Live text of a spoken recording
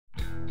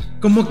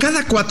Como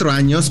cada 4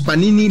 años,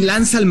 Panini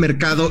lanza al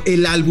mercado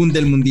el álbum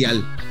del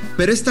mundial,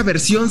 pero esta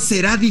versión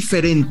será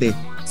diferente.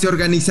 Se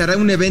organizará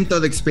un evento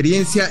de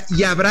experiencia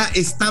y habrá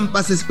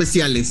estampas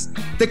especiales.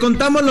 Te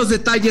contamos los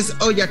detalles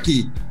hoy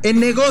aquí,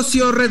 en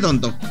Negocio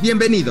Redondo.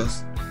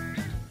 Bienvenidos.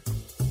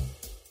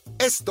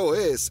 Esto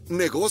es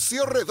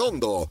Negocio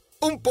Redondo,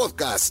 un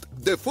podcast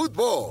de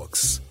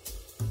Footbox.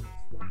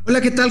 Hola,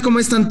 ¿qué tal? ¿Cómo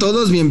están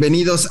todos?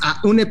 Bienvenidos a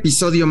un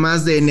episodio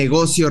más de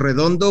Negocio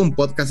Redondo, un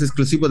podcast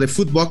exclusivo de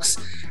Footbox.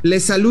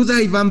 Les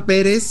saluda Iván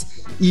Pérez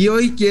y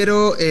hoy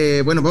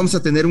vamos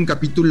a tener un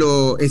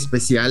capítulo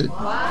especial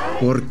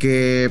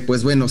porque,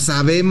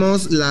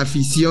 sabemos la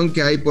afición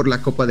que hay por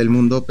la Copa del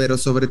Mundo, pero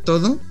sobre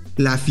todo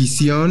la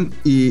afición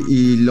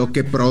y lo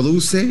que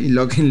produce y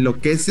lo que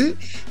enloquece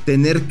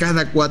tener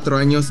cada 4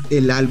 años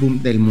el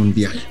álbum del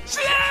mundial.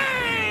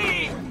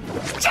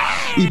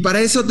 Y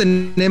para eso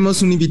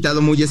tenemos un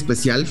invitado muy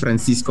especial,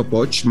 Francisco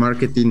Poch,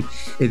 Marketing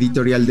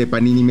Editorial de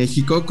Panini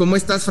México. ¿Cómo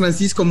estás,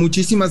 Francisco?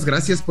 Muchísimas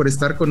gracias por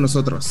estar con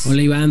nosotros.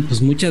 Hola, Iván,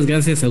 pues muchas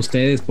gracias a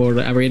ustedes por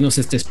abrirnos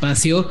este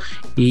espacio,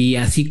 y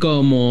así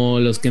como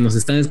los que nos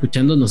están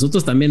escuchando,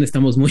 nosotros también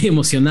estamos muy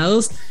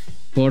emocionados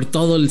por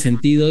todo el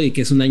sentido y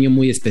que es un año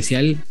muy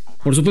especial.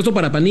 Por supuesto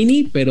para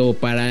Panini, pero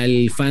para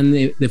el fan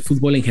de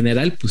fútbol en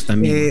general, pues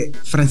también.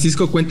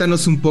 Francisco,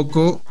 cuéntanos un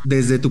poco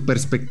desde tu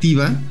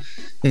perspectiva.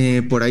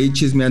 Por ahí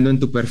chismeando en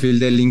tu perfil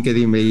de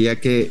LinkedIn veía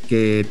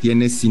que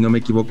tienes, si no me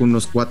equivoco,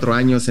 unos 4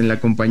 años en la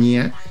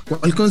compañía.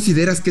 ¿Cuál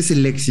consideras que es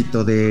el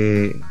éxito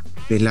del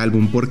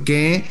álbum? ¿Por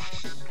qué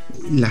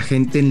la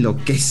gente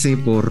enloquece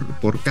por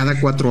cada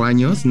 4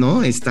 años,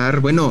 no? ¡La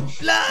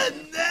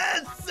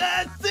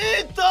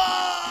necesito!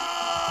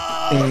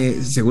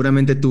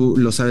 Seguramente tú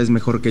lo sabes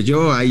mejor que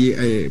yo. Hay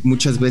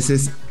muchas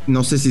veces,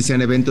 no sé si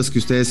sean eventos que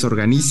ustedes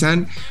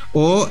organizan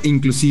o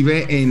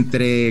inclusive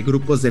entre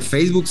grupos de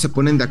Facebook se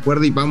ponen de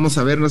acuerdo y vamos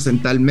a vernos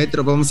en tal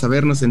metro, vamos a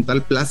vernos en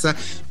tal plaza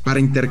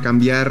para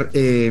intercambiar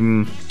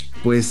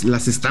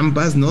las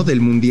estampas, ¿no?,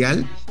 del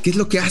mundial. ¿Qué es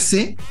lo que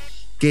hace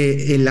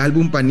que el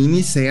álbum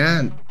Panini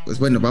sea,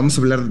 vamos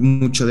a hablar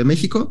mucho de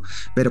México,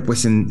 pero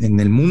en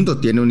el mundo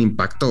tiene un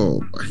impacto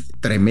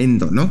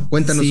tremendo, ¿no?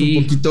 Cuéntanos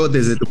un poquito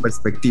desde tu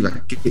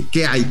perspectiva.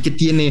 ¿Qué hay? ¿Qué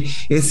tiene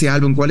ese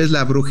álbum? ¿Cuál es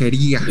la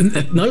brujería?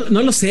 No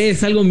lo sé,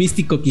 es algo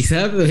místico,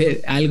 quizá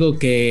algo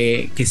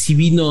que sí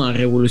vino a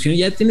revolucionar.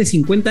 Ya tiene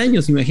 50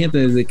 años, imagínate,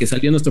 desde que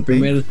salió nuestra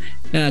primera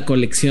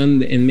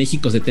colección en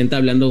México 70,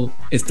 hablando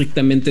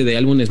estrictamente de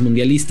álbumes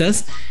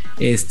mundialistas.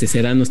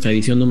 Será nuestra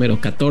edición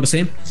número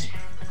 14.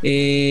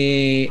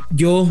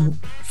 Yo,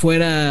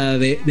 fuera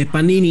de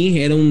Panini,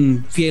 era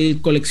un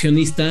fiel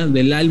coleccionista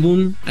del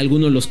álbum.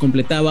 Algunos los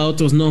completaba,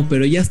 otros no,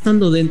 pero ya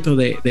estando dentro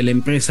de la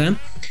empresa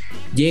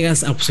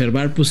llegas a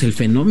observar el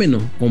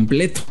fenómeno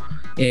completo,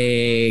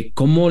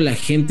 cómo la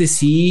gente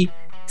sí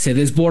se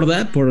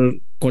desborda por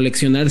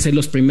coleccionarse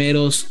los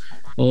primeros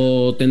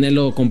o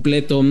tenerlo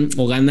completo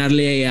o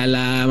ganarle a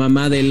la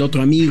mamá del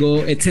otro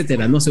amigo,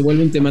 etcétera, ¿no? Se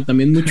vuelve un tema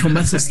también mucho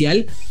más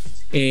social.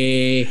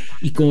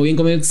 Y como bien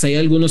comentas, hay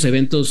algunos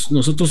eventos,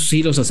 nosotros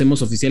sí los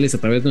hacemos oficiales a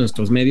través de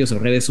nuestros medios o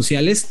redes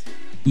sociales,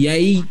 y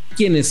hay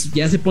quienes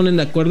ya se ponen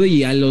de acuerdo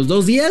y a los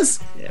 2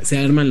 días se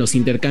arman los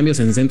intercambios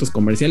en centros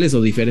comerciales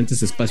o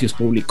diferentes espacios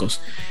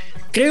públicos.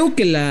 Creo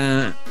que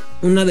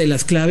una de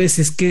las claves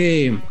es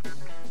que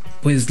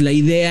la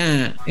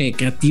idea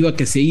creativa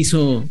que se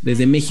hizo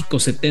desde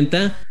México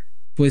 70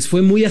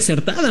 fue muy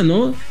acertada,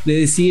 ¿no? De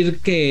decir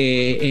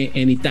que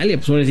en Italia,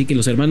 ahora sí que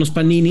los hermanos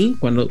Panini,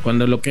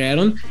 cuando lo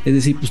crearon, es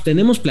decir,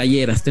 tenemos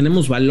playeras,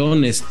 tenemos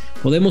balones,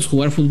 podemos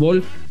jugar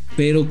fútbol,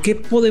 pero ¿qué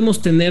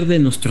podemos tener de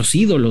nuestros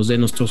ídolos, de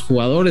nuestros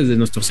jugadores, de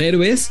nuestros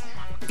héroes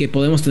que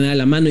podemos tener a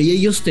la mano? Y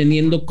ellos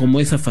teniendo como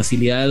esa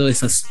facilidad o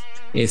esas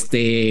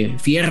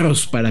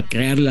fierros para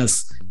crear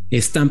las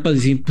estampas,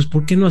 decir,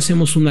 ¿por qué no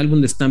hacemos un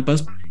álbum de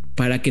estampas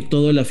para que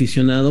todo el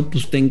aficionado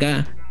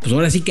tenga,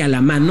 ahora sí que a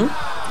la mano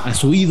a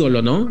su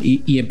ídolo, ¿no?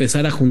 Y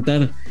empezar a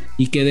juntar,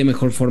 y que de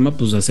mejor forma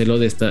hacerlo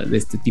de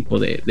este tipo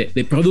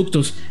de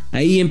productos.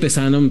 Ahí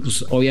empezaron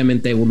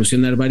obviamente a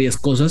evolucionar varias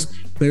cosas,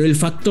 pero el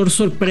factor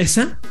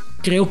sorpresa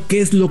creo que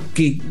es lo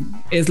que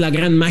es la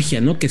gran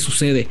magia, ¿no?, que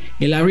sucede.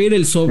 El abrir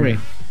el sobre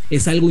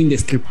es algo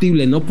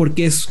indescriptible, ¿no?,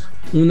 porque es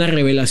una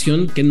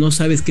revelación que no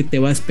sabes qué te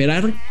va a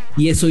esperar,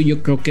 y eso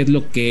yo creo que es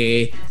lo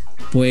que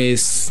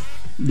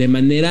de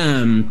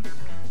manera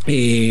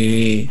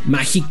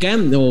mágica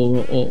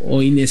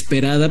o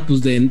inesperada,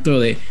 dentro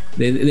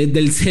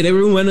del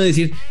cerebro humano,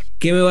 decir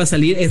qué me va a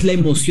salir, es la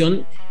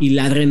emoción y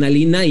la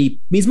adrenalina y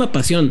misma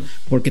pasión,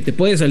 porque te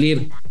puede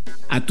salir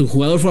a tu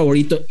jugador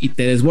favorito y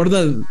te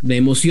desborda de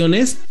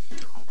emociones,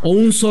 o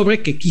un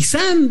sobre que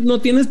quizá no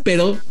tienes,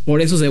 pero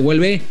por eso se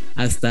vuelve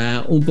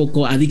hasta un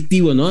poco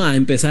adictivo, ¿no? A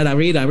empezar a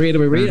abrir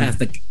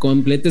hasta que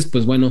completes,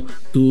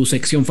 tu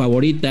sección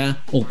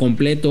favorita o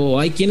completo. O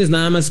hay quienes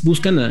nada más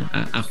buscan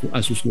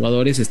a sus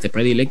jugadores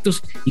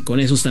predilectos y con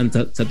eso están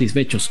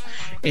satisfechos.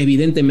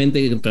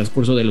 Evidentemente, en el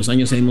transcurso de los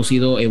años hemos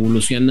ido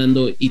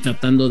evolucionando y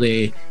tratando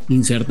de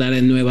insertar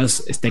en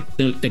nuevas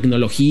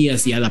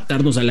tecnologías y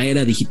adaptarnos a la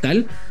era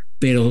digital,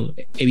 pero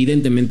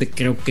evidentemente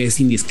creo que es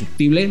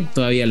indescriptible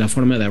todavía la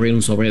forma de abrir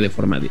un sobre de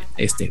forma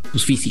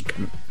pues física,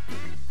 ¿no?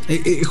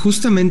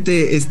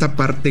 Justamente esta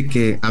parte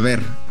que, a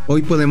ver,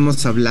 hoy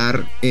podemos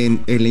hablar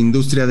en la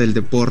industria del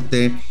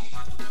deporte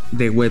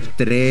de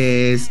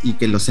Web3 y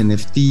que los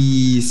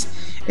NFTs,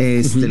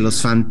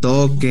 los fan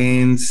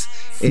tokens,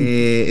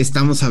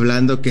 estamos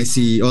hablando que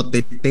si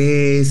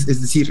OTTs,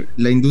 es decir,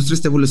 la industria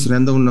está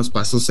evolucionando a unos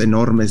pasos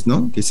enormes,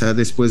 ¿no? Quizá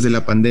después de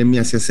la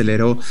pandemia se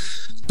aceleró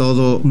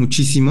todo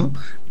muchísimo,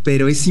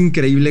 pero es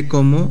increíble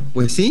cómo,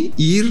 pues sí,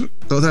 ir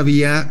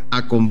todavía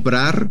a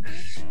comprar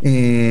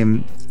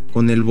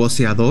con el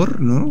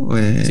voceador, ¿no?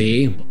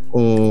 Sí.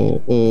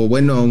 O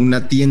bueno,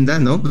 una tienda,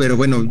 ¿no? Pero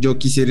bueno, yo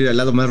quisiera ir al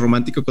lado más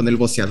romántico con el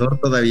voceador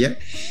todavía.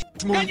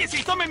 ¡Cállese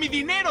y tome mi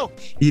dinero!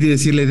 Ir y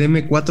decirle,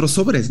 deme 4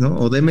 sobres, ¿no?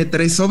 O deme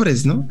 3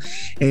 sobres, ¿no?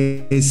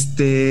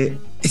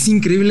 Es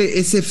increíble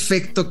ese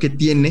efecto que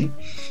tiene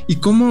y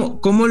cómo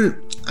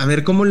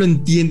lo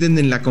entienden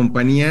en la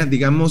compañía,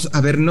 digamos,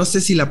 a ver, no sé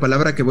si la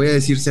palabra que voy a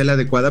decir sea la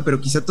adecuada, pero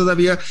quizá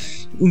todavía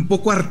un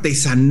poco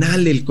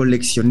artesanal el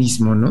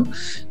coleccionismo, ¿no?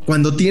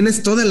 Cuando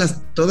tienes todo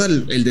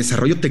el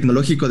desarrollo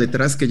tecnológico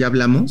detrás que ya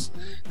hablamos,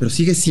 pero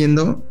sigue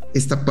siendo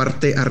esta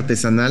parte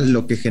artesanal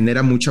lo que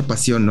genera mucha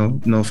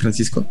pasión, ¿no,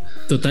 Francisco?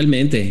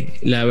 Totalmente.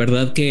 La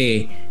verdad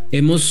que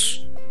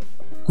hemos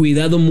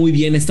cuidado muy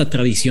bien esta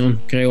tradición,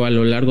 creo, a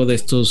lo largo de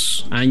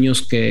estos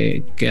años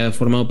que ha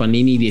formado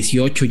Panini,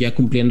 18 ya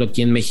cumpliendo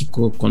aquí en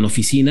México con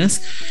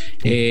oficinas.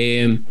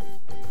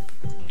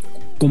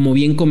 Como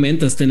bien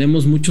comentas,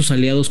 tenemos muchos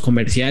aliados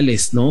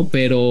comerciales, ¿no?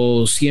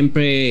 Pero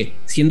siempre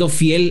siendo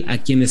fiel a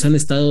quienes han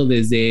estado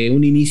desde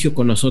un inicio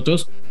con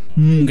nosotros.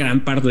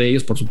 Gran parte de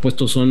ellos, por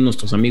supuesto, son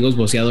nuestros amigos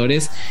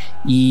voceadores,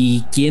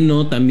 y quién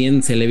no,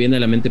 también se le viene a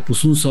la mente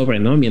pues un sobre,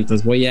 ¿no?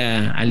 Mientras voy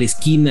a la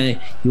esquina y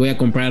voy a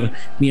comprar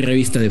mi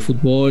revista de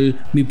fútbol,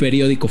 mi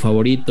periódico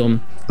favorito,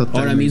 totalmente.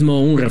 Ahora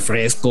mismo un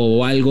refresco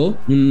o algo,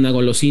 una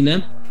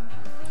golosina,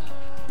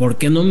 ¿por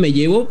qué no me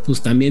llevo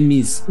pues también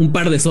un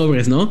par de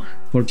sobres, ¿no?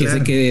 Porque claro,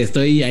 sé que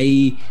estoy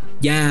ahí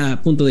ya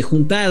a punto de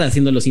juntar,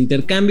 haciendo los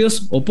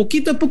intercambios, o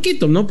poquito a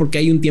poquito, ¿no? Porque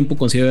hay un tiempo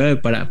considerable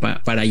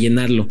para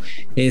llenarlo.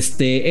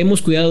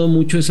 Hemos cuidado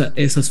mucho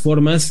esas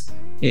formas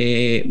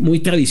muy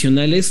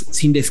tradicionales,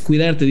 sin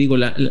descuidar, te digo,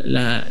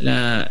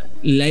 la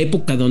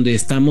época donde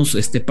estamos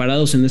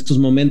parados en estos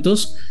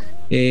momentos,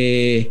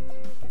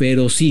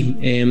 pero sí,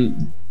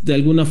 de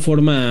alguna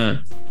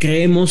forma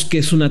creemos que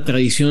es una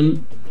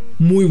tradición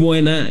muy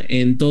buena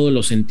en todos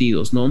los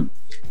sentidos, ¿no?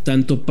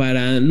 Tanto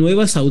para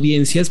nuevas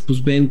audiencias,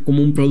 pues ven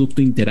como un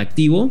producto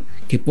interactivo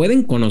que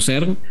pueden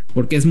conocer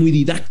porque es muy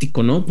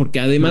didáctico, ¿no? Porque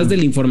además de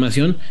la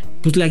información,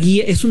 pues la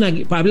guía es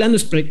hablando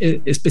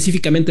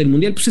específicamente del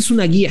mundial, pues es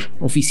una guía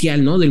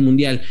oficial, ¿no? Del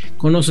mundial.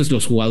 Conoces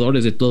los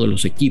jugadores de todos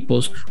los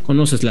equipos,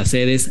 conoces las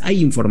sedes, hay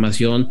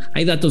información,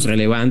 hay datos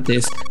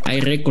relevantes,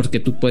 hay récords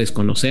que tú puedes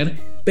conocer,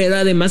 pero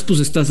además pues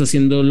estás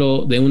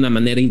haciéndolo de una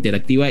manera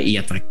interactiva y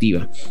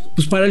atractiva.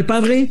 Pues para el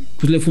padre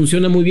pues le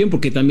funciona muy bien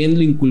porque también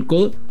lo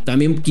inculcó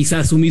también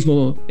quizás su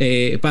mismo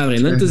padre,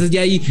 ¿no? Entonces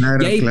ya hay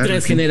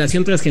tras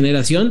generación tras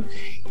generación,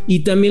 y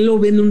también lo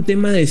ven un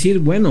tema de decir,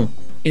 bueno,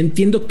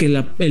 entiendo que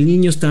el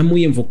niño está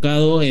muy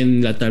enfocado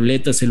en la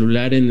tableta,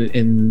 celular,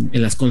 en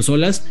las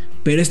consolas,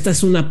 pero esta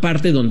es una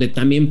parte donde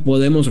también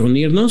podemos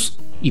reunirnos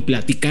y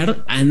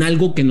platicar en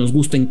algo que nos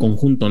gusta en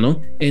conjunto,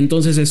 ¿no?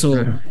 Entonces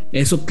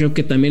eso creo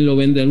que también lo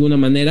ven de alguna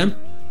manera,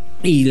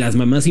 y las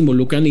mamás se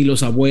involucran y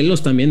los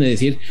abuelos también, es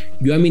decir,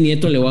 yo a mi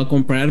nieto le voy a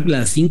comprar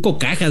las 5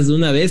 cajas de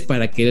una vez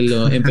para que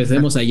lo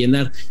empecemos a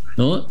llenar,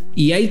 ¿no?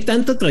 Y hay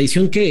tanta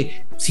tradición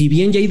que, si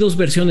bien ya hay 2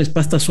 versiones,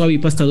 pasta suave y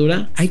pasta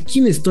dura, hay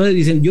quienes todavía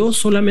dicen, yo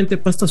solamente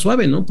pasta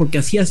suave, ¿no? Porque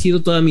así ha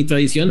sido toda mi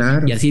tradición,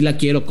 claro, y así la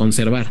quiero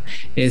conservar.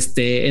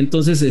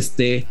 Entonces,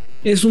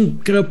 es un,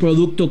 creo,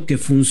 producto que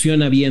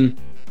funciona bien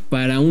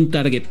para un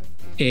target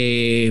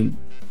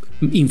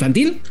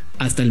infantil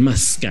hasta el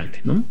más grande,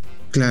 ¿no?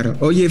 Claro.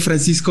 Oye,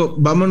 Francisco,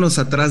 vámonos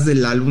atrás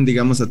del álbum,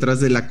 digamos, atrás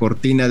de la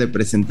cortina de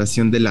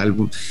presentación del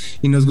álbum,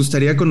 y nos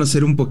gustaría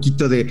conocer un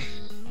poquito de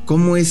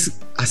cómo es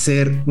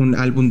hacer un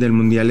álbum del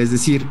mundial, es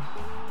decir,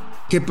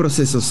 qué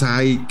procesos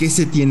hay, qué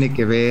se tiene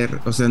que ver.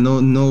 O sea,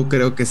 no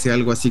creo que sea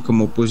algo así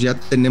como, pues ya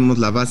tenemos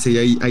la base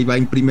y ahí va,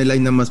 imprímela y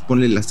nada más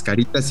ponle las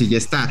caritas y ya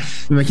está.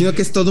 Me imagino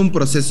que es todo un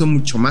proceso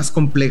mucho más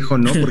complejo,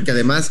 ¿no? Porque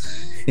además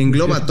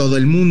engloba a todo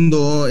el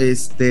mundo,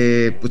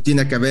 pues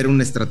tiene que haber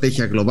una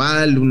estrategia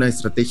global, una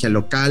estrategia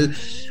local.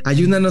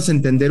 Ayúdanos a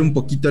entender un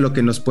poquito lo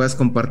que nos puedas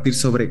compartir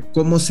sobre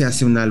cómo se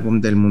hace un álbum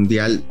del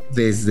mundial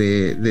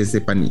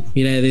desde Panini.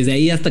 Mira, desde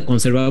ahí hasta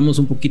conservamos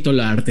un poquito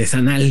la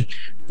artesanal,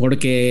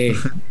 porque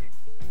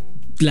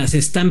las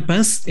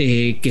estampas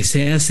que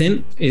se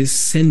hacen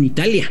es en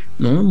Italia,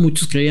 ¿no?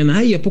 Muchos creían,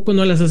 ay, ¿a poco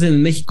no las hacen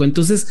en México?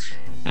 Entonces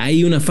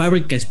hay una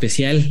fábrica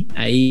especial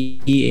ahí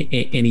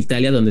en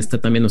Italia, donde está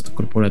también nuestro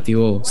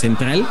corporativo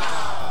central,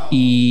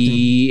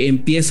 y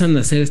empiezan a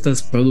hacer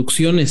estas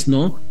producciones,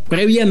 ¿no?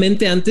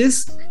 Previamente,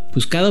 antes,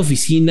 pues cada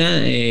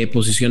oficina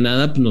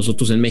posicionada, pues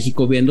nosotros en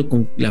México, viendo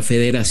con la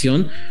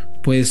federación,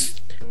 pues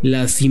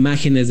las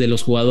imágenes de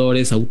los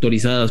jugadores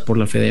autorizadas por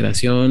la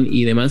federación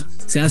y demás.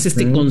 Se hace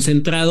este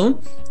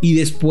concentrado y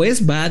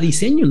después va a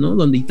diseño, ¿no?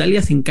 Donde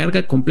Italia se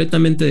encarga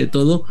completamente de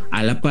todo,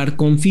 a la par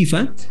con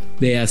FIFA,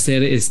 de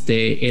hacer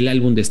el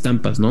álbum de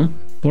estampas, ¿no?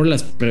 Por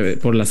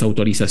las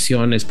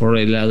autorizaciones, por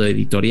el lado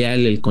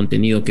editorial, el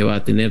contenido que va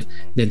a tener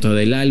dentro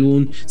del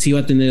álbum, si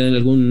va a tener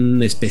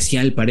algún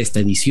especial para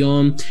esta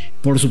edición.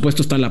 Por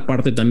supuesto está la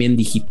parte también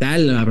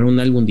digital, habrá un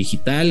álbum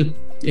digital.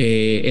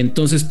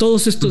 Entonces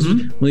todos estos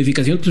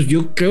modificaciones, pues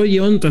yo creo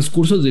llevan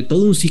transcursos de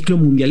todo un ciclo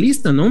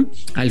mundialista, ¿no?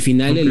 Al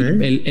final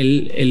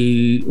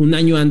un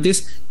año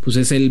antes, pues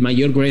es el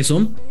mayor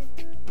grueso.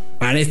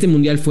 Para este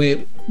mundial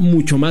fue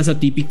mucho más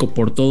atípico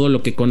por todo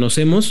lo que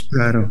conocemos,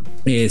 claro,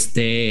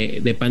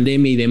 de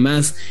pandemia y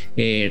demás,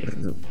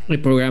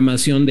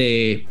 reprogramación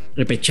de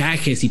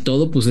repechajes y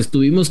todo, pues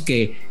tuvimos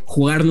que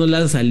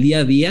jugárnoslas al día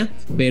a día,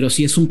 pero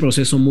sí es un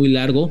proceso muy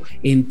largo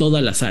en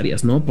todas las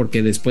áreas, ¿no?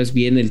 Porque después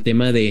viene el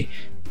tema de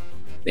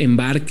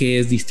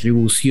embarques,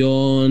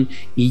 distribución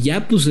y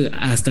ya pues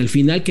hasta el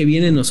final que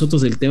viene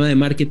nosotros el tema de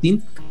marketing,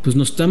 pues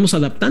nos estamos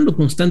adaptando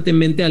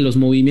constantemente a los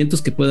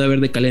movimientos que puede haber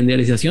de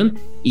calendarización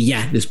y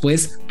ya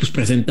después pues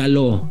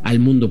presentarlo al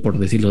mundo, por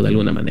decirlo de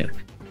alguna manera.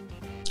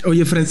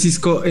 Oye,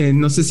 Francisco,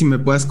 no sé si me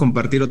puedas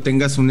compartir o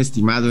tengas un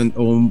estimado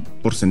o un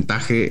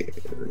porcentaje,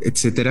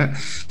 etcétera,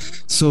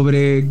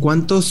 sobre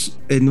cuántos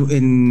en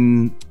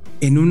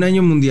un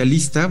año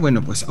mundialista,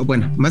 bueno,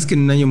 más que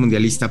en un año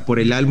mundialista,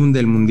 por el álbum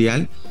del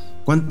mundial,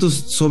 ¿cuántos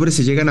sobres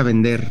se llegan a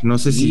vender? No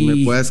sé si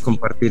me puedas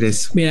compartir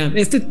eso. Mira,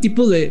 este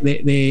tipo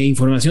de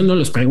información no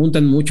los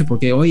preguntan mucho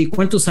porque, oye,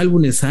 ¿cuántos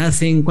álbumes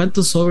hacen?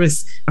 ¿Cuántos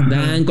sobres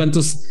dan?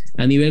 ¿Cuántos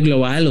a nivel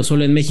global o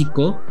solo en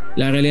México?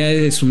 La realidad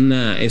es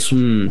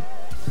un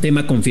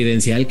tema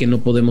confidencial que no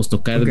podemos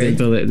tocar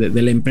dentro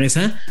de la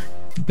empresa,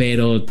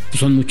 pero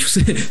son muchos,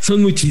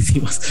 son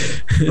muchísimos.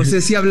 O sea,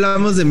 sí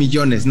hablamos de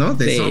millones, ¿no?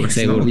 De sobres,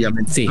 seguro, ¿no?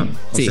 Obviamente. Sí, ¿no?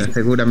 sí. O sea,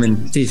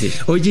 seguramente. Sí.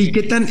 Oye, ¿y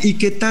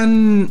qué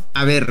tan,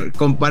 a ver,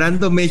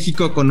 comparando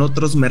México con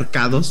otros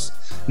mercados,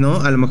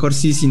 ¿no? A lo mejor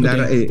sí, sin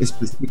dar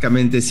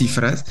específicamente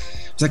cifras.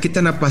 O sea, ¿qué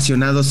tan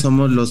apasionados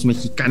somos los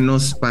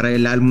mexicanos para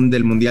el álbum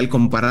del mundial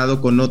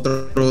comparado con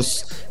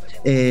otros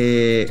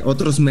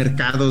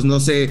mercados? No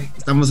sé,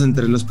 estamos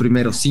entre los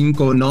primeros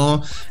 5,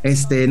 no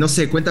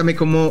sé, cuéntame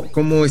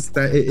cómo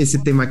está ese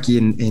tema aquí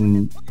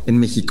en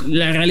México.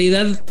 La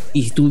realidad,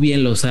 y tú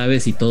bien lo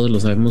sabes y todos lo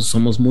sabemos,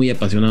 somos muy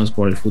apasionados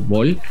por el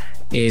fútbol.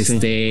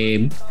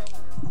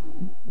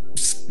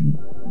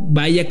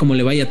 Vaya como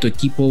le vaya a tu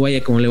equipo,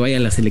 vaya como le vaya a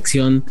la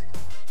selección,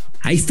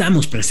 ahí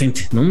estamos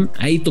presentes, ¿no?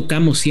 Ahí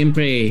tocamos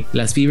siempre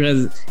las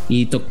fibras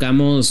y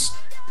tocamos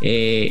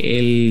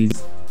el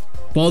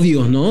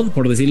podio, ¿no?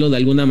 Por decirlo de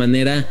alguna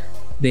manera,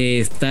 de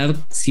estar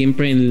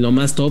siempre en lo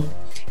más top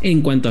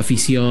en cuanto a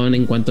afición,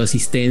 en cuanto a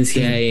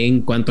asistencia,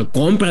 en cuanto a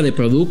compra de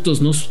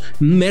productos, ¿no?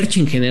 Merch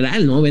en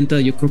general, ¿no? Venta,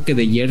 yo creo que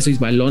de jerseys,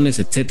 balones,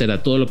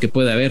 etcétera, todo lo que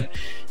pueda haber.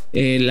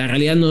 La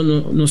realidad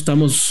no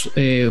estamos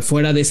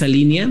fuera de esa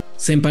línea.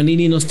 En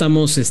Panini no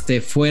estamos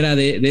fuera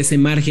de ese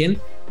margen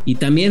y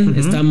también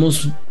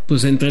estamos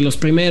pues entre los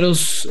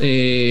primeros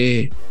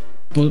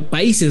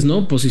países,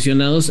 ¿no?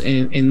 Posicionados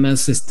en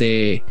más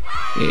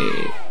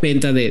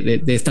venta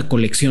de esta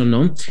colección,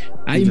 ¿no?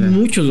 Hay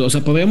muchos, o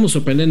sea, podríamos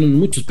sorprendernos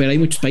muchos, pero hay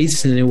muchos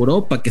países en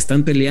Europa que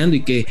están peleando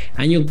y que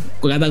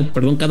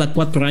cada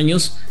 4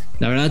 años,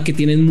 la verdad que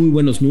tienen muy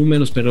buenos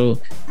números,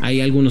 pero hay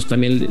algunos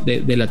también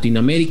de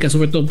Latinoamérica,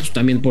 sobre todo pues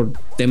también por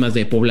temas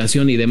de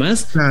población y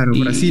demás. Claro,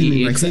 Brasil, me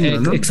imagino,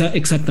 ¿no?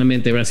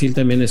 Exactamente, Brasil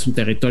también es un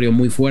territorio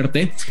muy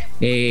fuerte.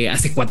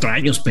 Hace 4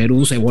 años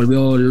Perú se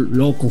volvió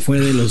loco, fue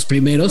de los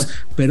primeros,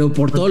 pero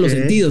por todos los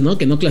sentidos, ¿no?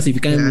 Que no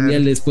clasificaron el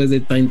mundial después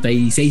de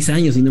 36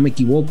 años, si no me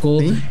equivoco.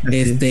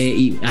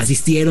 Y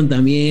asistieron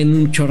también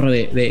un chorro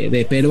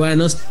de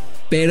peruanos.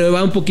 Pero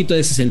va un poquito de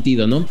ese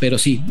sentido, ¿no? Pero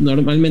sí,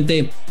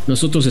 normalmente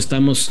nosotros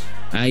estamos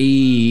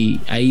ahí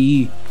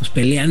pues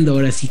peleando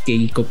ahora sí que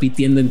y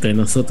compitiendo entre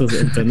nosotros,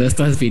 entre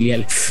nuestras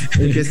filiales.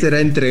 ¿Qué será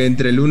entre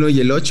el 1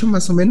 y el 8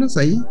 más o menos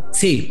ahí?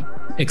 Sí,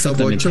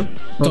 exactamente. ¿Top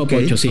 8? Top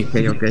 8, sí.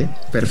 Ok,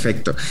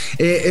 perfecto.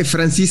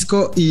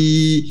 Francisco,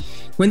 y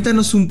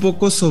cuéntanos un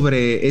poco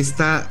sobre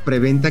esta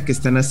preventa que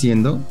están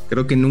haciendo.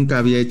 Creo que nunca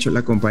había hecho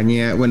la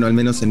compañía, bueno, al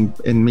menos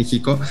en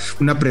México,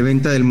 una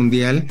preventa del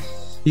mundial.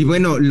 Y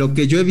bueno, lo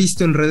que yo he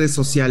visto en redes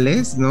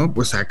sociales, ¿no?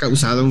 Pues ha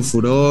causado un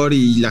furor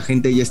y la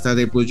gente ya está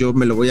de, pues yo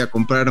me lo voy a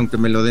comprar aunque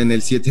me lo den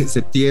el 7 de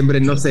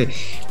septiembre, no sé.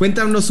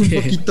 Cuéntanos un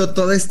poquito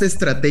toda esta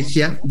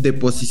estrategia de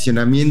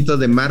posicionamiento,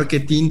 de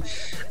marketing.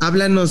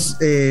 Háblanos,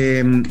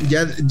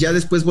 ya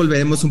después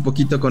volveremos un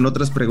poquito con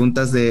otras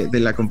preguntas de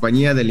la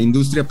compañía, de la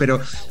industria,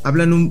 pero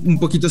hablan un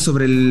poquito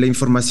sobre la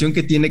información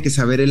que tiene que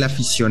saber el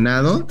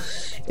aficionado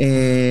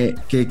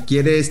que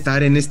quiere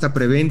estar en esta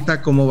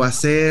preventa, cómo va a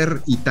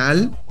ser y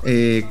tal.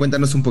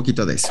 Cuéntanos un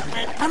poquito de eso.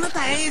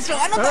 Anota eso.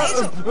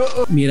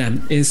 Mira,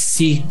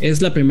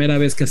 es la primera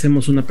vez que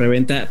hacemos una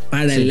preventa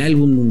para el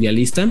álbum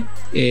mundialista.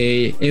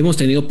 Hemos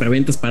tenido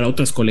preventas para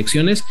otras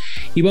colecciones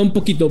y va un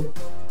poquito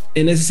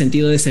en ese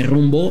sentido, de ese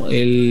rumbo.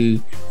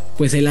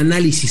 pues el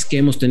análisis que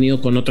hemos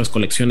tenido con otras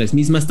colecciones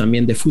mismas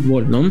también de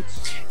fútbol, ¿no?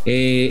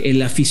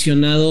 El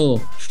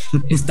aficionado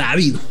está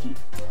ávido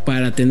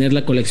para tener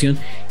la colección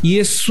y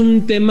es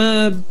un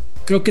tema,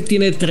 creo que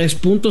tiene 3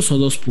 puntos o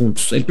 2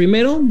 puntos. El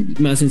primero,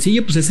 más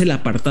sencillo, pues es el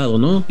apartado,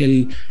 ¿no?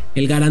 El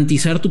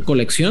garantizar tu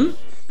colección.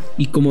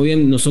 Y como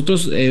bien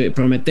nosotros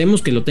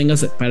prometemos que lo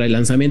tengas para el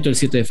lanzamiento el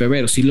 7 de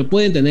febrero. Si lo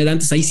pueden tener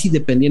antes, ahí sí,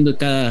 dependiendo de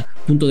cada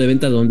punto de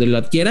venta donde lo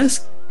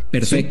adquieras,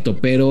 perfecto. Sí.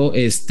 Pero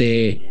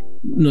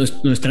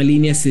nuestra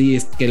línea sí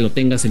es que lo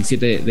tengas el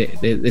 7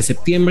 de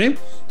septiembre.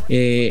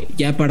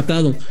 Ya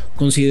apartado,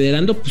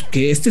 considerando pues,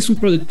 que este es un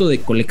producto de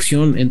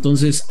colección,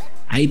 entonces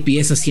hay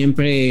piezas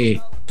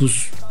siempre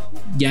pues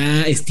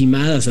ya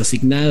estimadas,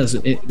 asignadas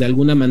de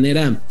alguna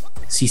manera.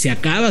 Si se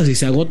acaba, si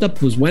se agota,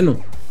 pues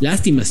bueno,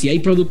 lástima. Si hay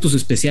productos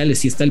especiales,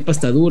 si está el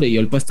pasta dure y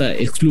el pasta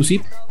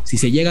exclusive, si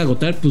se llega a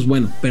agotar, pues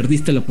bueno,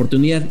 perdiste la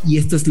oportunidad. Y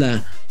esta es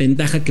la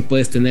ventaja que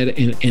puedes tener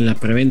en la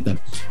preventa,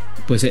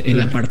 pues el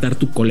apartar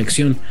tu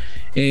colección.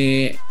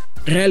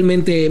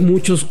 Realmente hay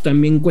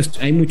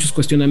muchos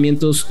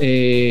cuestionamientos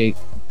que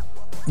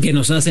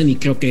nos hacen, y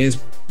creo que es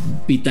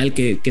vital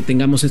que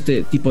tengamos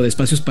este tipo de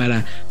espacios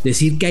para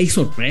decir que hay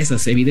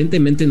sorpresas.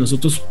 Evidentemente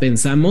nosotros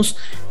pensamos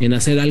en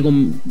hacer algo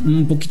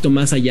un poquito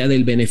más allá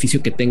del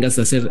beneficio que tengas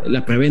de hacer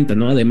la preventa,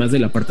 ¿no? Además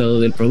del apartado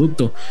del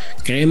producto.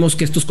 Creemos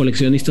que estos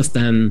coleccionistas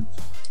tan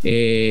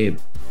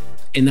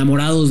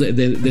enamorados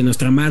de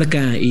nuestra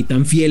marca y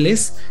tan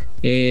fieles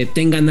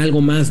tengan algo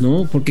más,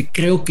 ¿no? Porque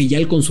creo que ya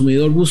el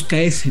consumidor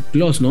busca ese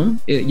plus, ¿no?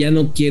 Ya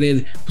no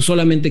quiere pues,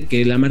 solamente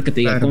que la marca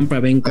te diga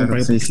compra, compra,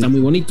 porque está muy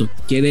bonito.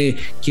 Quiere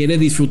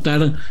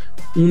disfrutar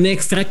un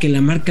extra que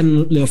la marca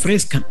le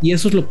ofrezca, y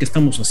eso es lo que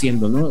estamos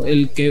haciendo, ¿no?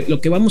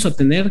 Lo que vamos a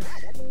tener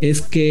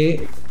es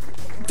que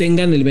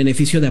tengan el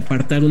beneficio de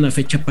apartar una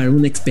fecha para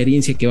una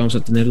experiencia que vamos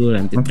a tener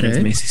durante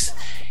 3 meses,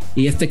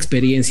 y esta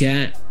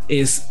experiencia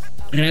es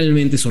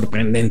realmente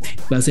sorprendente.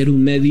 Va a ser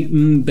un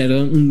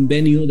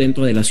venue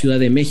dentro de la Ciudad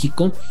de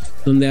México,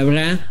 donde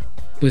habrá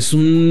pues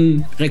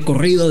un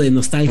recorrido de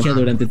nostalgia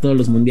durante todos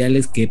los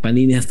mundiales que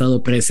Panini ha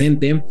estado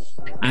presente.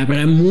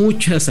 Habrá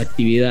muchas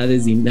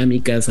actividades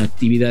dinámicas,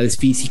 actividades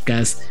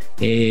físicas,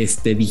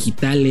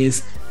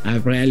 digitales.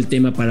 Habrá el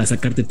tema para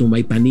sacarte tu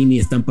My Panini,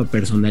 estampa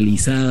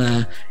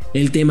personalizada.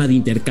 El tema de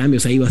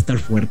intercambios ahí va a estar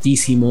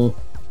fuertísimo.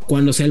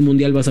 Cuando sea el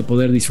mundial vas a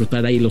poder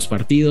disfrutar ahí los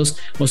partidos.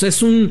 O sea,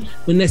 es un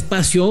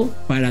espacio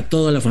para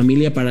toda la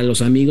familia, para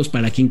los amigos,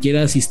 para quien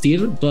quiera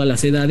asistir, todas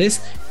las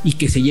edades, y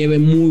que se lleve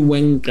muy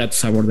buen grato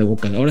sabor de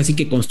boca. Ahora sí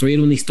que construir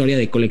una historia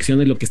de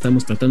colección es lo que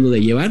estamos tratando de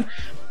llevar,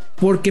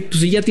 porque pues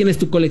si ya tienes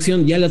tu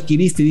colección, ya la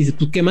adquiriste y dices,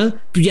 pues qué más,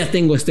 pues ya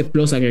tengo este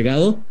plus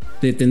agregado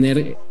de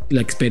tener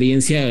la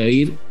experiencia de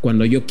ir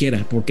cuando yo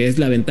quiera, porque es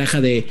la ventaja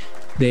de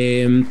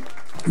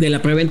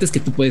la preventa, es que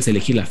tú puedes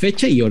elegir la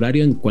fecha y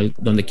horario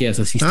donde quieras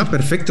asistir.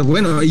 Perfecto.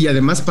 Bueno, y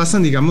además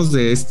pasan, digamos,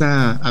 de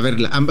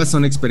ambas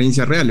son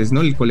experiencias reales,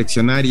 ¿no? El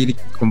coleccionar, ir y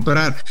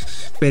comprar,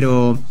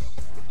 pero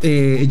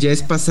ya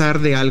es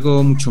pasar de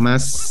algo mucho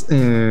más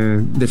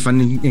de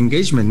fan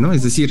engagement, ¿no?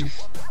 Es decir,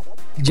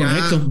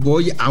 ya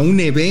voy a un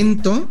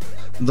evento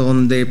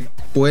donde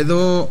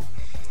puedo,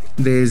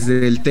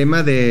 desde el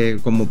tema de,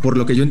 como por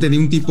lo que yo entendí,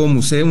 un tipo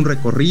museo, un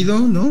recorrido,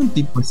 ¿no? Un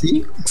tipo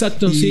así.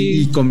 Exacto,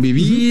 y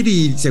convivir,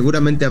 y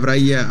seguramente habrá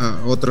ahí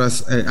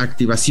otras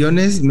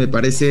activaciones. Me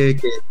parece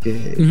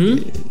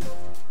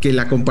que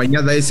la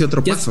compañía da ese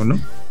otro paso, ¿no?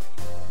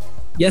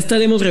 Ya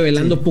estaremos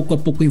revelando poco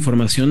a poco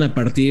información a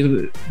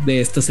partir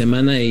de esta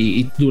semana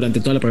y durante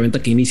toda la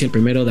preventa que inicia el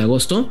 1 de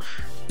agosto.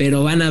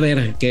 Pero van a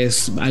ver que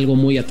es algo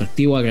muy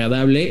atractivo,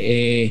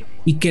 agradable,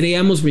 y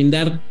queríamos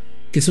brindar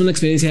que es una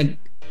experiencia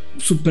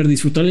súper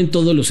disfrutable en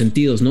todos los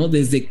sentidos, ¿no?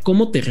 Desde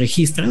cómo te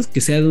registras,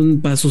 que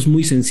sean pasos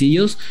muy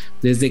sencillos,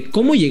 desde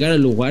cómo llegar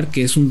al lugar,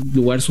 que es un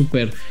lugar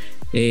súper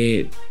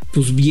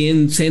pues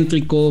bien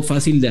céntrico,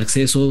 fácil de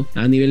acceso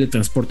a nivel de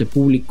transporte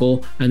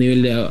público, a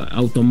nivel de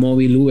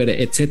automóvil, Uber,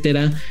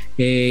 etcétera.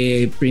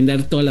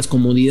 Brindar todas las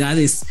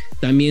comodidades,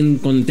 también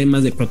con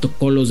temas de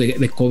protocolos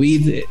de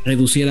COVID,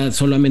 reducir a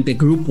solamente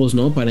grupos,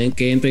 ¿no? Para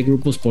que entre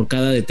grupos por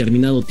cada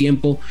determinado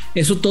tiempo.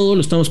 Eso todo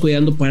lo estamos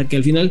cuidando para que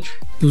al final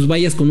pues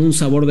vayas con un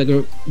sabor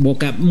de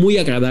boca muy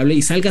agradable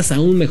y salgas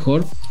aún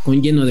mejor,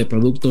 con lleno de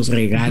productos,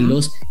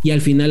 regalos, y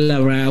al final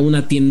habrá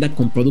una tienda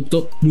con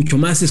producto mucho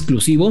más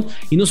exclusivo,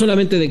 y no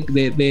solamente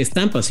de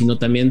estampas, sino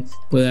también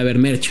puede haber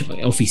merch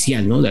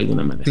oficial, ¿no? De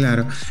alguna manera.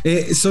 Claro.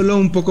 Solo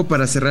un poco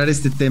para cerrar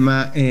este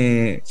tema,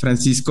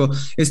 Francisco,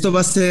 ¿esto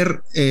va a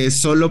ser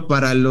solo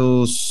para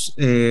los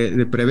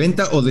de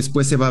preventa, o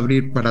después se va a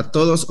abrir para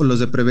todos, o los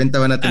de preventa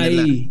van a tener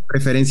la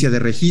preferencia de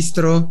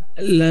registro?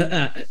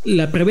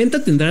 La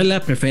preventa tendrá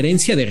la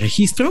preferencia de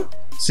registro.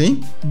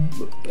 Sí.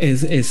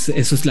 Eso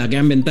es la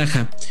gran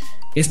ventaja.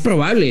 Es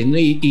probable, ¿no?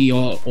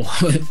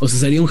 O sea,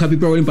 sería un happy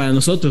problem para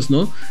nosotros,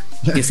 ¿no?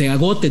 Que se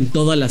agoten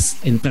todas las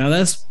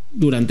entradas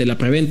durante la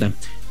preventa.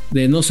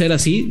 De no ser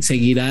así,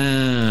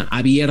 seguirá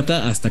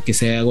abierta hasta que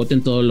se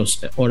agoten todos los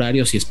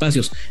horarios y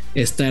espacios.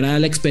 Estará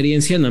la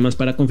experiencia, nada más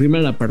para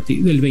confirmar, a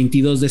partir del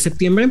 22 de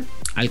septiembre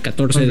al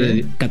 14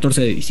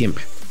 de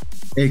diciembre.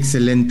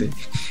 Excelente.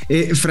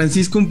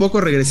 Francisco, un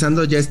poco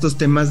regresando ya a estos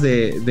temas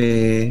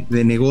de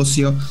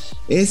negocio,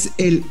 ¿es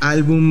el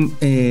álbum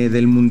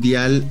del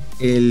mundial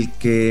el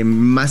que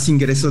más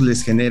ingresos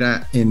les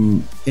genera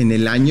en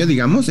el año,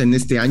 digamos, en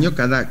este año?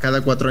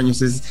 Cada 4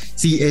 años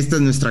sí, esta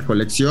es nuestra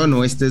colección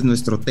o este es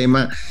nuestro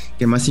tema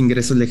que más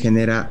ingresos le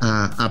genera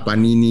a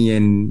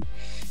Panini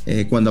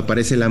cuando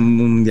aparece el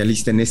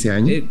mundialista en ese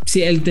año.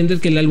 Sí, el entender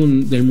que el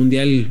álbum del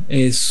mundial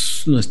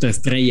es nuestra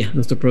estrella,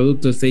 nuestro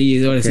producto estrella,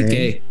 y ahora sí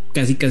que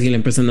casi la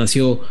empresa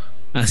nació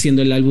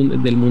haciendo el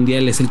álbum del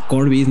mundial, es el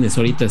core business,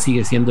 ahorita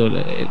sigue siendo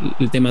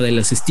el tema de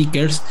las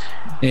stickers.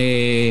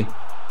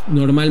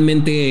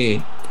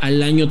 Normalmente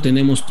al año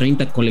tenemos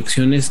 30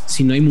 colecciones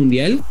si no hay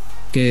mundial,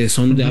 que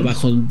son de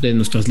abajo de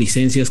nuestras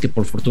licencias, que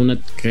por fortuna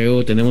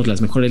creo tenemos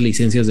las mejores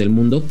licencias del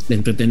mundo de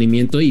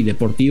entretenimiento y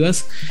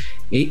deportivas,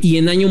 y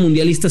en año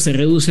mundialista se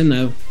reducen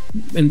a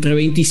entre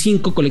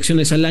 25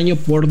 colecciones al año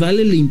por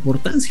darle la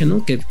importancia,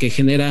 ¿no? que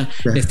genera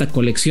esta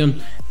colección.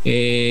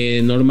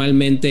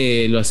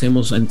 Normalmente lo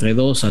hacemos entre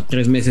 2 a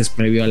 3 meses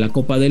previo a la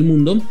Copa del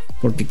Mundo,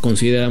 porque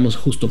consideramos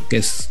justo que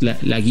es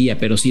la guía,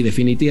 pero sí,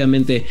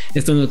 definitivamente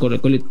esta es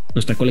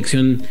nuestra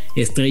colección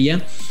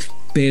estrella.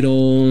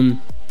 Pero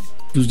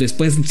pues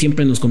después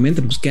siempre nos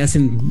comentan pues qué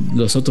hacen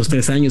los otros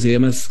 3 años y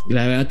demás.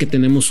 La verdad que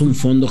tenemos un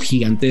fondo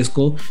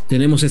gigantesco,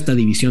 tenemos esta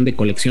división de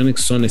colecciones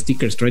que son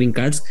stickers, trading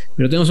cards,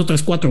 pero tenemos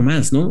otras 4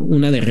 más, ¿no?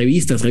 Una de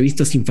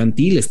revistas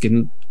infantiles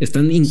que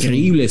están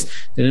increíbles. Sí.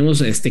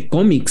 Tenemos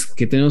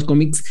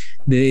cómics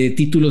de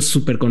títulos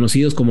súper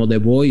conocidos como The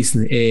Boys,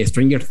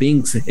 Stranger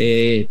Things.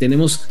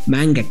 Tenemos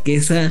manga, que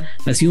esa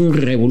ha sido una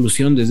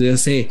revolución desde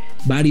hace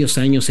varios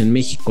años en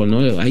México,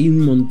 ¿no? Hay un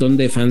montón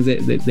de fans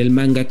del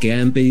manga que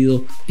han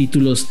pedido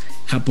títulos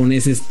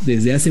japoneses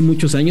desde hace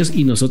muchos años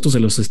y nosotros se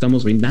los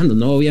estamos brindando,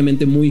 ¿no?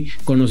 Obviamente muy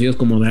conocidos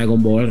como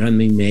Dragon Ball,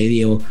 Ranma y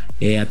medio,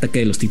 Ataque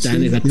de los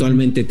Titanes,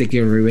 actualmente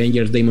Tokyo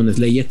Revengers, Demon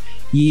Slayer,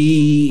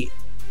 y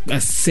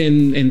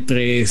hacen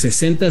entre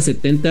 60 a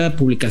 70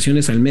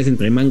 publicaciones al mes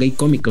entre manga y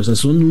cómics. O sea,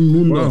 son un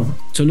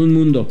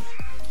mundo.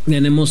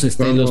 Tenemos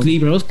los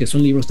libros, que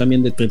son libros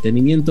también de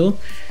entretenimiento,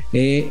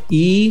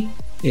 y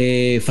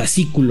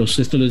fascículos,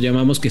 esto los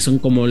llamamos, que son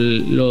como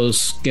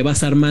los que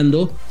vas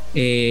armando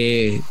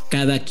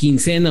cada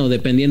quincena o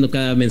dependiendo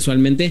cada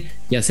mensualmente,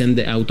 ya sean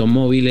de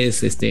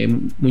automóviles,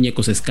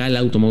 muñecos a escala,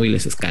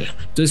 automóviles a escala.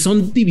 Entonces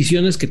son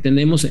divisiones que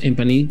tenemos en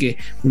Panini, que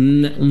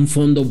un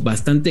fondo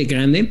bastante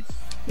grande,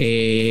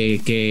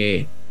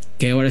 que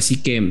ahora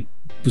sí que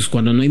pues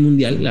cuando no hay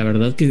mundial, la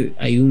verdad que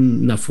hay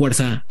una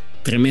fuerza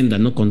tremenda,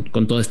 ¿no?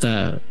 Con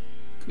toda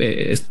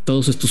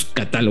todos estos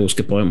catálogos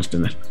que podemos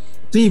tener.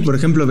 Sí, por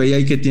ejemplo, veía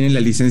ahí que tienen la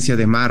licencia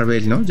de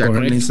Marvel, ¿no? Ya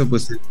Correcto. Con eso,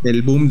 pues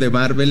el boom de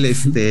Marvel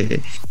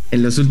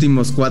en los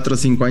últimos 4 o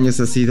 5 años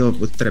ha sido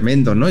pues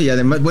tremendo, ¿no? Y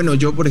además, bueno,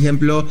 yo por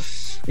ejemplo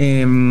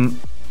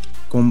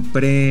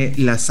compré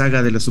la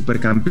saga de los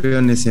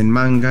supercampeones en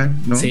manga,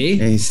 ¿no? Sí.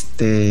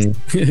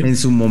 En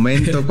su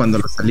momento cuando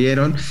lo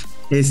salieron.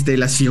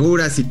 Las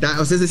figuras y tal,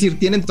 o sea, es decir,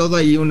 tienen todo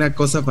ahí una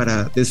cosa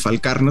para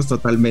desfalcarnos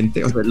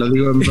totalmente, o sea, lo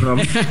digo en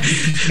broma.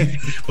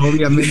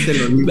 Obviamente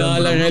lo digo en broma,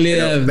 la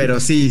realidad, pero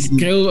sí.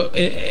 Creo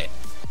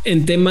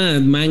en tema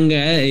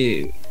manga,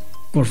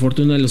 por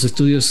fortuna los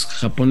estudios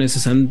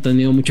japoneses han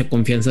tenido mucha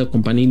confianza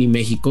con Panini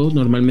México.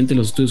 Normalmente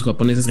los estudios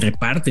japoneses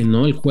reparten,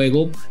 ¿no?, el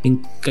juego en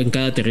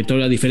cada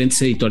territorio a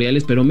diferentes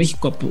editoriales, pero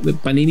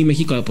Panini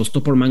México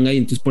apostó por manga y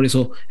entonces por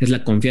eso es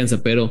la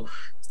confianza. Pero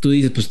tú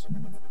dices, pues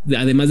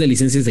además de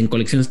licencias en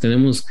colecciones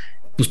tenemos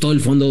pues todo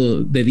el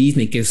fondo de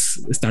Disney, que es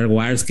Star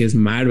Wars, que es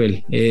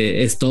Marvel,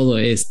 es todo.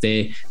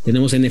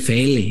 Tenemos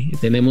NFL,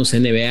 tenemos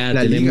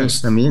NBA,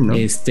 tenemos también, ¿no?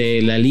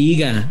 La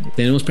Liga,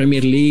 tenemos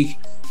Premier League,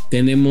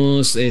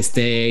 tenemos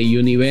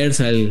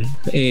Universal,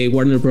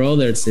 Warner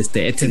Brothers,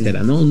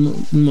 etcétera, ¿no?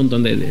 Un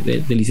montón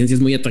de licencias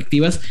muy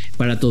atractivas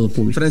para todo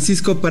público.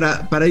 Francisco,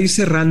 para ir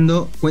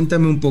cerrando,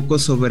 cuéntame un poco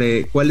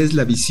sobre cuál es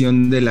la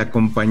visión de la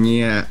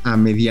compañía a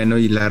mediano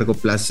y largo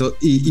plazo,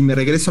 y me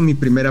regreso a mi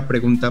primera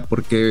pregunta,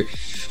 porque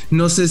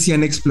no sé si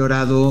han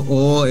explorado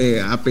o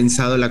ha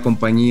pensado la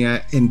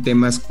compañía en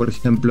temas, por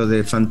ejemplo,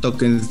 de fan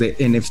tokens, de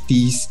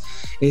NFTs.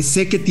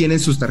 Sé que tienen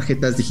sus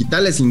tarjetas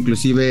digitales,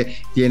 inclusive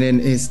tienen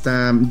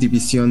esta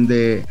división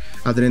de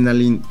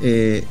Adrenaline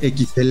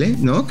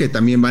XL, ¿no? Que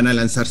también van a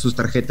lanzar sus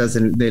tarjetas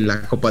de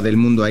la Copa del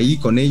Mundo ahí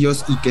con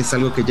ellos, y que es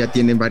algo que ya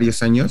tienen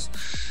varios años.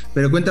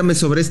 Pero cuéntame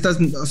sobre estas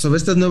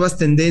nuevas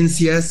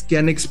tendencias que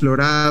han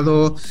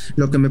explorado,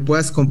 lo que me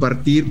puedas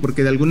compartir,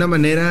 porque de alguna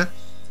manera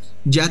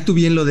ya tú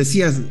bien lo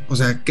decías, o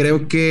sea,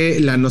 creo que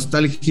la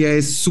nostalgia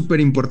es súper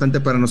importante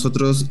para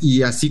nosotros,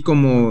 y así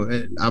como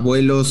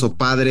abuelos o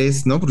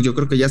padres, ¿no? Porque yo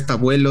creo que ya hasta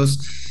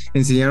abuelos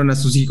enseñaron a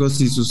sus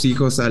hijos y sus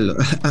hijos a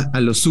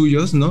los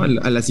suyos, ¿no?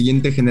 A la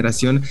siguiente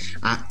generación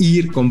a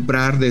ir,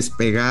 comprar,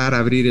 despegar,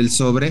 abrir el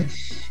sobre.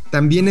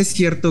 También es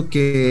cierto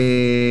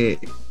que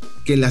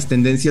las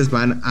tendencias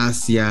van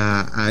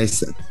hacia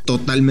esa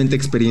totalmente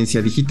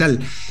experiencia digital.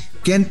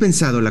 ¿Qué han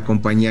pensado la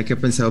compañía? ¿Qué ha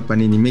pensado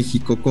Panini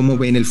México? ¿Cómo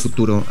ven el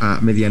futuro a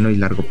mediano y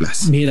largo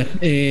plazo? Mira,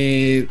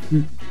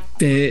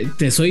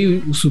 Te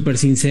soy súper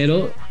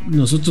sincero,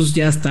 nosotros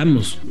ya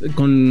estamos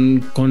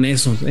con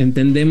eso.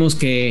 Entendemos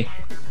que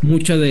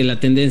mucha de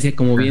la tendencia,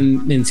 como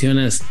bien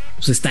mencionas,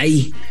 pues está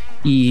ahí.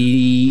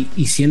 Y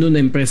siendo una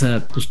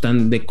empresa pues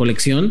tan de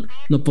colección,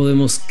 no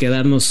podemos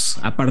quedarnos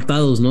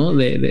apartados, ¿no?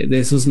 de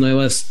esas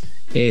nuevas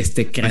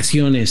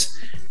creaciones.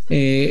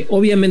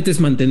 Obviamente es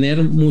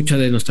mantener muchas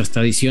de nuestras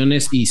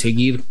tradiciones y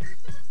seguir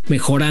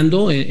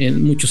mejorando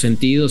en muchos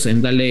sentidos,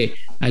 en darle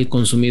al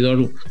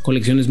consumidor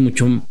colecciones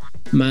mucho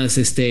más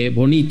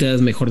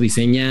bonitas, mejor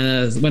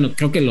diseñadas. Bueno,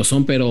 creo que lo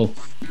son, pero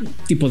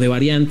tipo de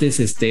variantes,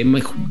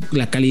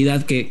 la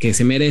calidad que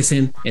se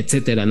merecen,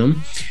 etcétera, ¿no?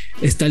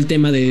 Está el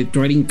tema de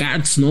trading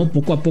cards, ¿no?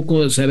 Poco a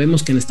poco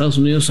sabemos que en Estados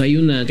Unidos hay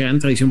una gran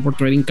tradición por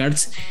trading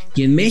cards,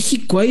 y en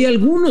México hay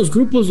algunos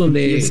grupos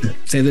donde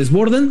se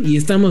desbordan, y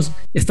estamos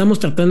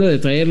tratando de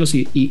traerlos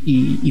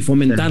y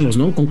fomentarlos,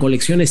 ¿no? Con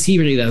colecciones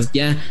híbridas.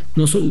 Ya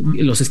no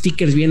los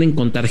stickers vienen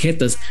con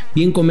tarjetas.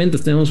 Bien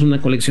comentas, tenemos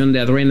una colección de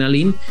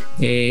Adrenaline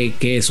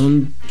que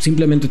son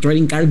simplemente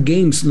trading card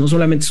games. No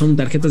solamente son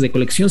tarjetas de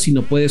colección,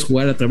 sino puedes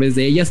jugar a través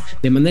de ellas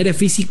de manera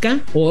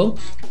física, o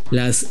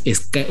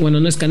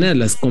no escaneas,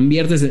 las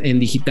conviertes en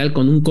digital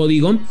con un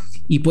código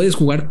y puedes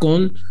jugar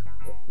con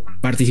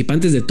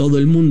participantes de todo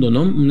el mundo,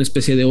 ¿no? Una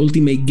especie de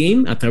Ultimate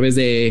Game a través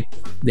de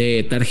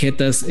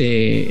tarjetas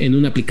en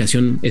una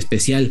aplicación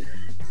especial.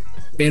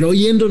 Pero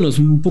yéndonos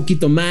un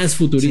poquito más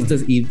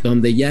futuristas, y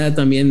donde ya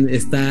también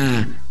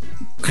está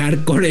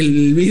hardcore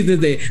el business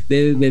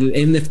del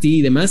NFT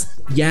y demás,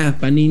 ya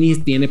Panini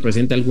tiene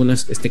presente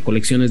algunas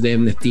colecciones de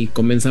NFT.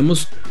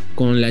 Comenzamos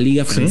con la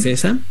liga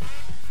francesa.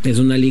 Es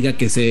una liga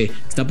que se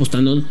está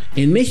apostando.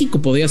 En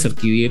México podrías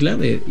adquirirla.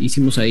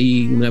 Hicimos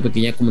ahí una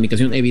pequeña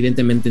comunicación.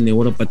 Evidentemente en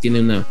Europa tiene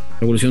una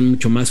revolución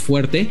mucho más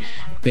fuerte,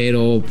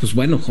 pero pues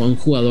bueno, son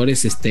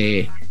jugadores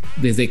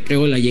desde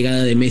creo la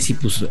llegada de Messi,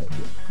 pues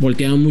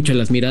voltearon mucho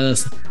las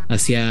miradas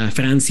hacia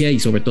Francia y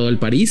sobre todo el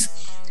París.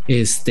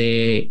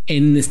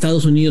 En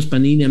Estados Unidos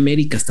Panini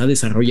América está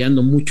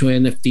desarrollando mucho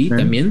NFT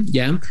también,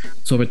 ya,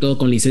 sobre todo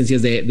con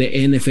licencias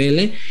de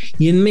NFL.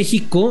 Y en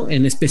México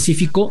en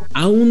específico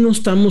aún no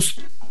estamos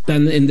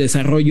tan en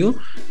desarrollo,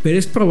 pero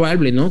es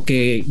probable, ¿no?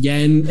 Que ya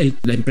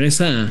la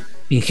empresa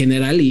en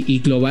general y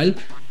global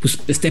pues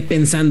esté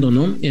pensando,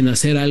 ¿no? En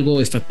hacer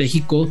algo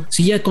estratégico.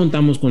 Si ya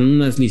contamos con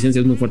unas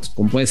licencias muy fuertes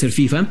como puede ser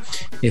FIFA,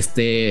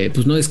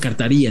 pues no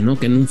descartaría, ¿no?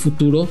 Que en un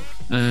futuro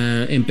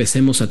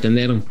empecemos a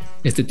tener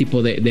este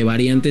tipo de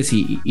variantes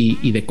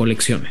y de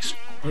colecciones.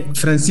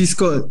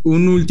 Francisco,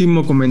 un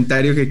último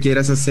comentario que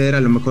quieras hacer, a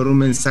lo mejor un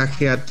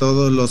mensaje a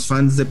todos los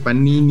fans de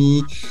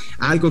Panini,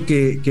 algo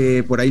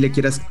que por ahí le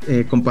quieras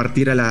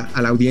compartir a la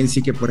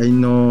audiencia y que por ahí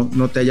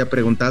no te haya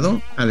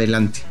preguntado.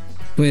 Adelante.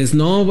 Pues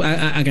no,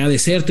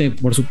 agradecerte,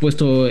 por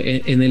supuesto,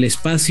 en el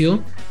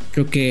espacio.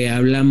 Creo que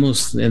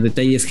hablamos en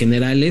detalles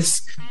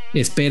generales.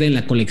 Esperen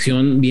la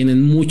colección,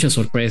 vienen muchas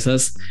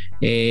sorpresas.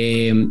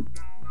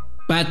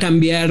 Va a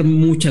cambiar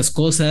muchas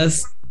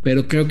cosas,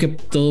 pero creo que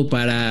todo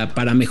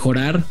para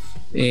mejorar.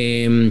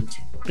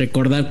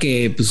 Recordar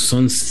que pues,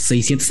 son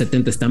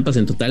 670 estampas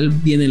en total.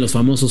 Vienen los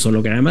famosos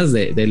hologramas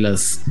de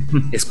los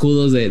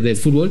escudos de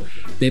fútbol,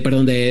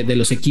 de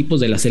los equipos,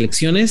 de las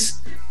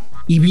selecciones.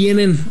 Y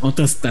vienen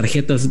otras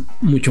tarjetas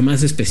mucho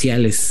más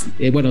especiales.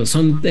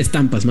 Son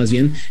estampas más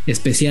bien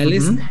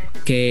especiales,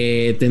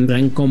 que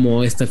tendrán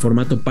como este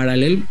formato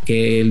paralel,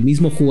 que el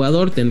mismo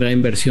jugador tendrá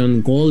en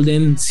versión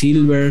golden,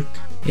 silver,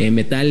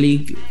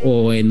 metallic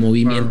o en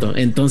movimiento.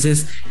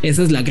 Entonces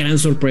esa es la gran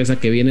sorpresa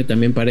que viene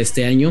también para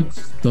este año,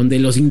 donde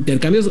los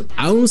intercambios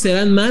aún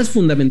serán más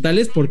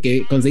fundamentales,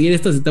 porque conseguir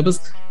estas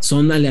etapas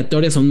son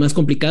aleatorias, son más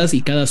complicadas,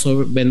 y cada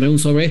vendrá un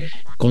sobre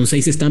con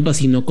 6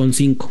 estampas y no con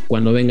 5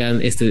 cuando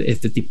vengan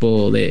este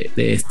tipo de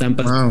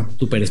estampas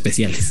súper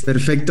especiales.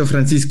 Perfecto,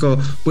 Francisco,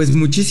 pues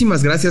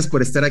muchísimas gracias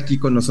por estar aquí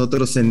con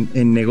nosotros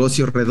en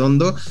Negocio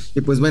Redondo,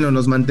 y pues bueno,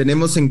 nos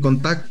mantenemos en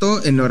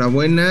contacto.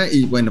 Enhorabuena,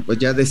 y bueno, pues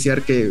ya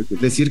decir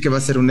que va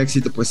a ser un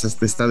éxito pues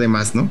hasta está de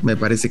más, ¿no? Me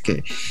parece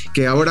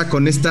que ahora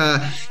con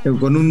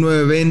un nuevo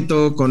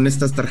evento, con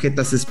estas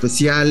tarjetas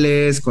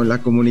especiales, con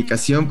la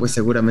comunicación, pues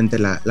seguramente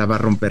la va a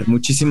romper.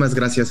 Muchísimas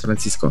gracias,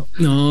 Francisco.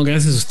 No,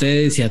 gracias a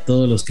ustedes y a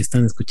todos los que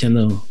están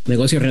escuchando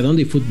Negocio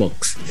Redondo y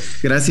Footbox.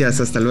 Gracias,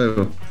 hasta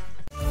luego.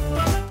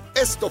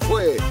 Esto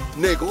fue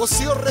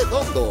Negocio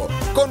Redondo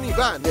con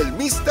Iván el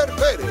Mr.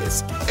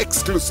 Pérez,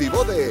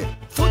 exclusivo de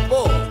Footbox.